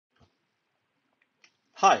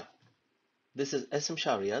Hi, this is SM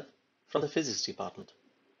Shariat from the Physics Department.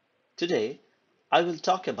 Today, I will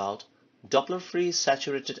talk about Doppler-Free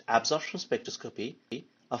saturated absorption spectroscopy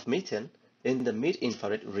of methane in the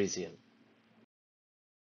mid-infrared region.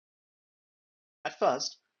 At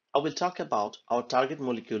first, I will talk about our target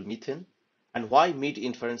molecule methane and why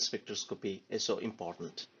mid-infrared spectroscopy is so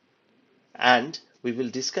important. And we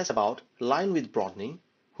will discuss about line width broadening,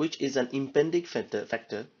 which is an impending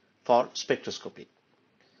factor for spectroscopy.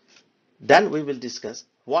 Then we will discuss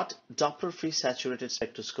what Doppler-free saturated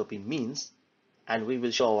spectroscopy means, and we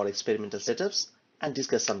will show our experimental setups and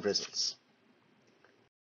discuss some results.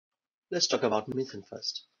 Let's talk about methane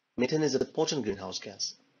first. Methane is a potent greenhouse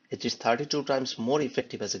gas. It is 32 times more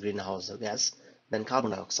effective as a greenhouse gas than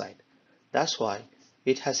carbon dioxide. That's why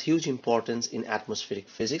it has huge importance in atmospheric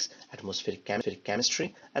physics, atmospheric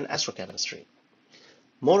chemistry, and astrochemistry.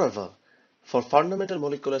 Moreover, for fundamental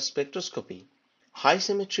molecular spectroscopy, high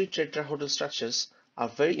symmetry tetrahedral structures are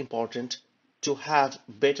very important to have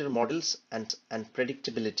better models and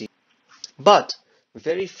predictability. But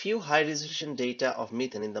very few high resolution data of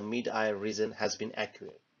methane in the mid-air region has been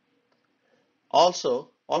accurate. Also,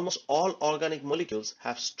 almost all organic molecules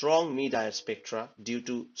have strong mid-air spectra due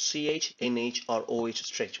to CH, NH, or OH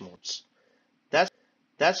stretch modes.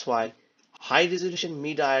 That's why high resolution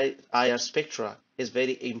mid-air spectra is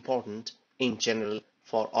very important in general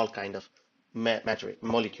for all kind of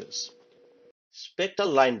molecules. Spectral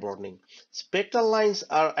line broadening. Spectral lines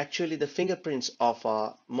are actually the fingerprints of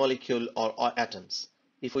a molecule or atoms.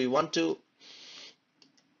 If we want to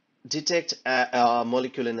detect a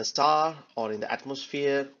molecule in a star or in the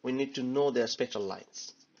atmosphere, we need to know their spectral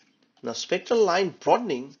lines. Now, spectral line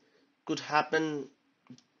broadening could happen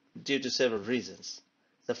due to several reasons.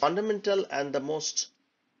 The fundamental and the most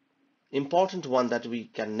important one that we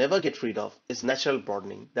can never get rid of is natural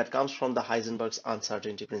broadening that comes from the Heisenberg's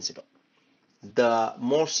uncertainty principle. The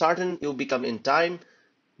more certain you become in time,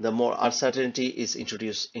 the more uncertainty is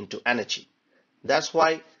introduced into energy. That's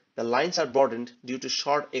why the lines are broadened due to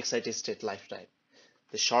short excited state lifetime.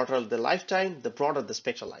 The shorter the lifetime, the broader the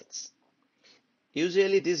spectral lines.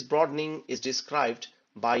 Usually this broadening is described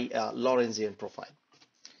by a Lorentzian profile.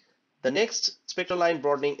 The next spectral line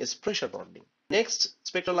broadening is pressure broadening.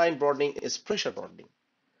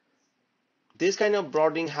 This kind of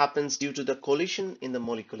broadening happens due to the collision in the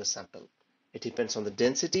molecular sample. It depends on the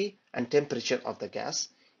density and temperature of the gas.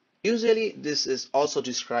 Usually, this is also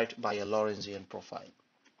described by a Lorentzian profile.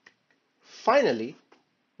 Finally,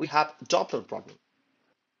 we have Doppler broadening.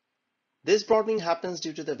 This broadening happens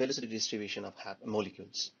due to the velocity distribution of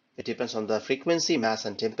molecules. It depends on the frequency, mass,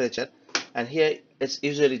 and temperature, and here it's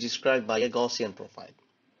usually described by a Gaussian profile.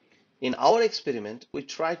 In our experiment, we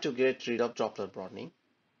try to get rid of Doppler broadening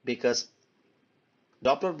because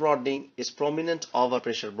Doppler broadening is prominent over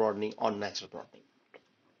pressure broadening or natural broadening.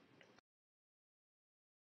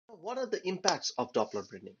 What are the impacts of Doppler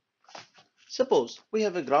broadening? Suppose we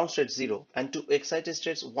have a ground state 0 and two excited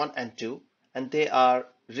states 1 and 2, and they are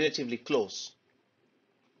relatively close.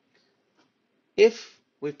 If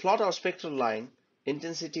we plot our spectral line,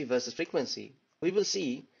 intensity versus frequency, we will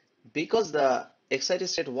see because the excited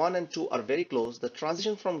state 1 and 2 are very close, the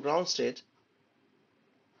transition from ground state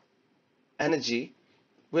energy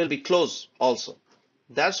will be close also.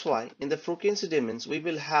 That's why in the frequency domains we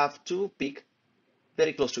will have two peaks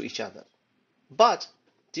very close to each other. But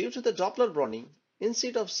due to the Doppler broadening,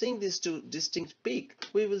 instead of seeing these two distinct peaks,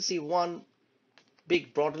 we will see one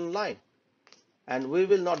big broadened line, and we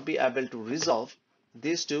will not be able to resolve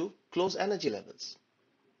these two close energy levels.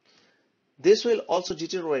 This will also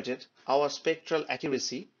deteriorate our spectral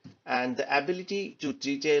accuracy and the ability to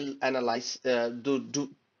detail analyze do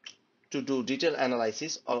detailed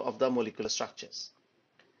analysis of the molecular structures,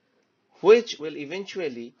 which will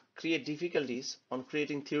eventually create difficulties on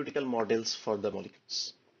creating theoretical models for the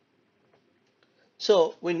molecules.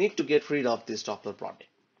 So we need to get rid of this Doppler broadening.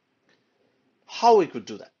 How we could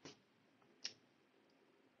do that?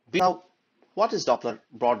 Now, what is Doppler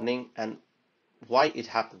broadening and why it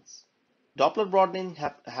happens? Doppler broadening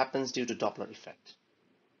happens due to Doppler effect.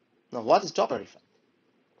 Now, what is Doppler effect?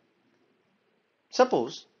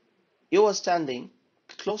 Suppose you are standing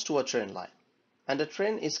close to a train line and a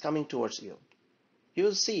train is coming towards you. You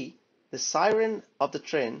will see the siren of the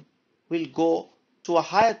train will go to a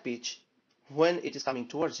higher pitch when it is coming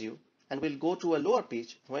towards you and will go to a lower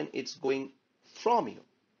pitch when it's going from you.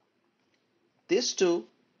 These two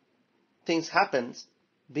things happen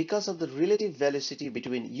because of the relative velocity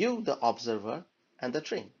between you, the observer, and the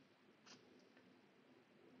train.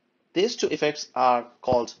 These two effects are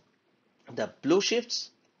called the blue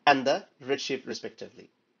shifts and the red shift respectively.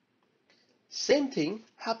 Same thing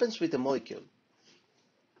happens with a molecule.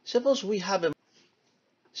 Suppose we have a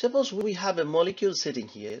molecule sitting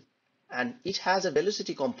here and it has a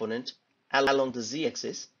velocity component along the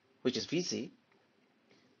z-axis, which is Vc.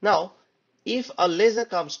 Now, if a laser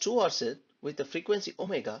comes towards it with the frequency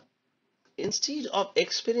omega, instead of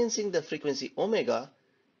experiencing the frequency omega,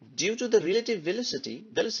 due to the relative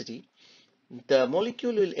velocity, the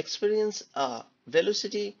molecule will experience a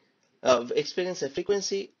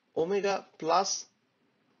frequency omega plus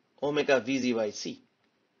omega Vz by c,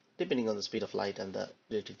 depending on the speed of light and the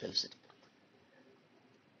relative velocity.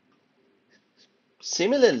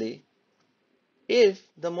 Similarly, if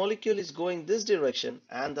the molecule is going this direction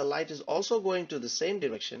and the light is also going to the same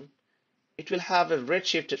direction, it will have a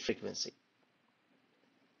redshifted frequency.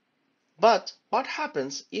 But what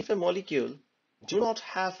happens if a molecule do not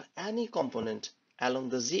have any component along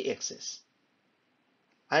the z-axis?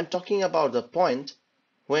 I'm talking about the point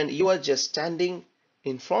when you are just standing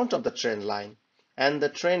in front of the trend line and the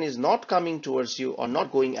train is not coming towards you or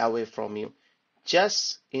not going away from you,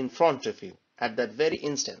 just in front of you at that very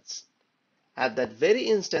instance. At that very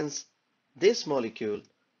instance, this molecule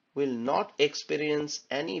will not experience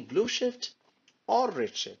any blue shift or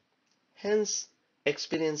red shift, hence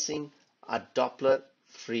experiencing a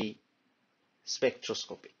Doppler-Free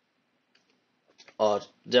spectroscopy or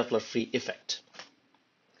Doppler-Free effect.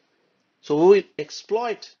 So we will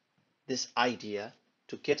exploit this idea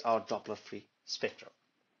to get our Doppler-Free spectrum.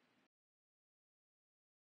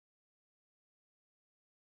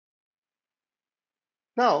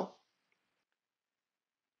 Now,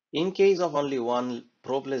 in case of only one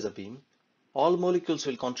probe laser beam, all molecules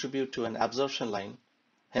will contribute to an absorption line,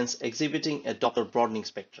 hence exhibiting a Doppler broadening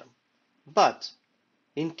spectrum. But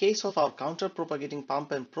in case of our counter-propagating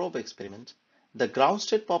pump and probe experiment, the ground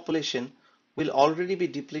state population will already be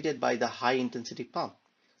depleted by the high intensity pump.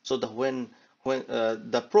 So when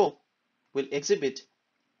the probe will exhibit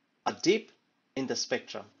a dip in the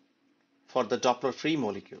spectrum for the Doppler-free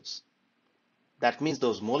molecules. That means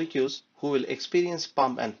those molecules who will experience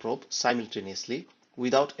pump and probe simultaneously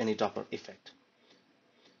without any Doppler effect.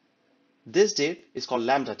 This dip is called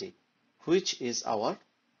lambda dip, which is our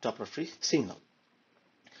Doppler-free signal.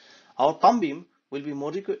 Our pump beam will be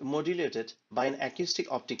modulated by an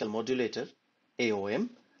acoustic optical modulator, AOM.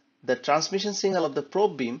 The transmission signal of the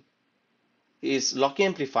probe beam is locally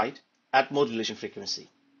amplified at modulation frequency.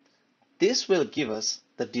 This will give us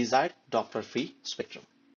the desired Doppler-free spectrum.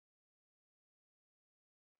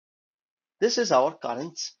 This is our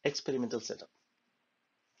current experimental setup.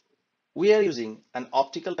 We are using an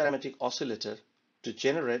optical parametric oscillator to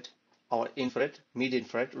generate our infrared,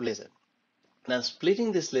 mid-infrared laser. And I'm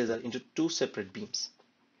splitting this laser into two separate beams,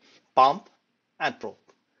 pump and probe.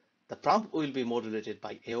 The pump will be modulated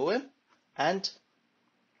by AOM and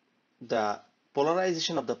the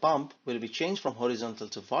polarization of the pump will be changed from horizontal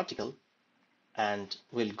to vertical and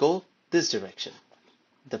will go this direction.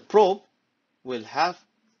 The probe will have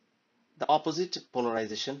the opposite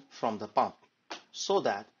polarization from the pump so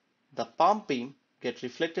that the pump beam gets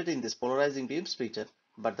reflected in this polarizing beam splitter,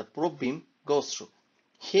 but the probe beam goes through.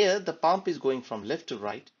 Here the pump is going from left to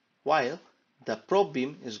right while the probe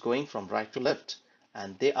beam is going from right to left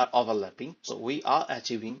and they are overlapping. So we are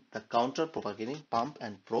achieving the counter-propagating pump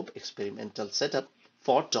and probe experimental setup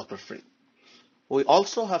for Doppler-free. We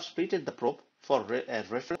also have splitted the probe for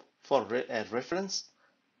a reference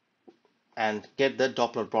and get the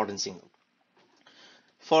Doppler broadened signal.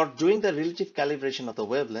 For doing the relative calibration of the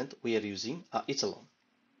wavelength, we are using a etalon.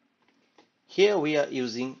 Here we are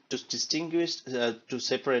using to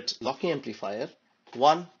separate locking amplifier,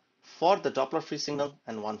 one for the Doppler-free signal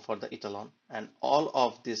and one for the etalon, and all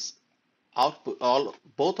of this output,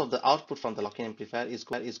 both of the output from the locking amplifier is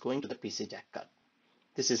going to the PC DAC card.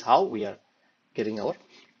 This is how we are getting our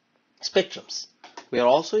spectrums. We are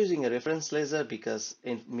also using a reference laser because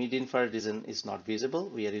mid-infrared region is not visible.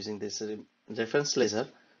 We are using this reference laser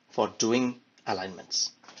for doing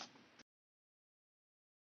alignments.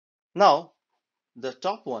 Now, the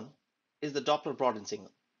top one is the Doppler broadened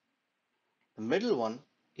signal. The middle one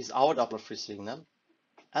is our Doppler-free signal,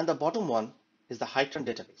 and the bottom one is the Hytron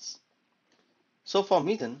database. So for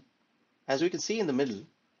methane, as we can see in the middle,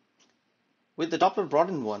 with the Doppler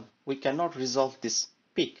broadened one, we cannot resolve this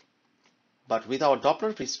peak. But with our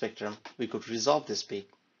Doppler-free spectrum, we could resolve this peak,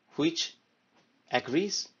 which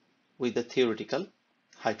agrees with the theoretical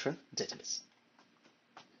Hytron database.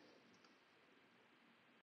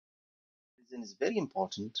 This is very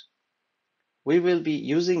important. We will be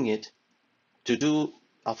using it to do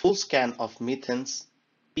a full scan of methane's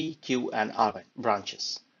P, Q, and R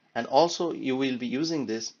branches. And also you will be using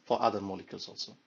this for other molecules also.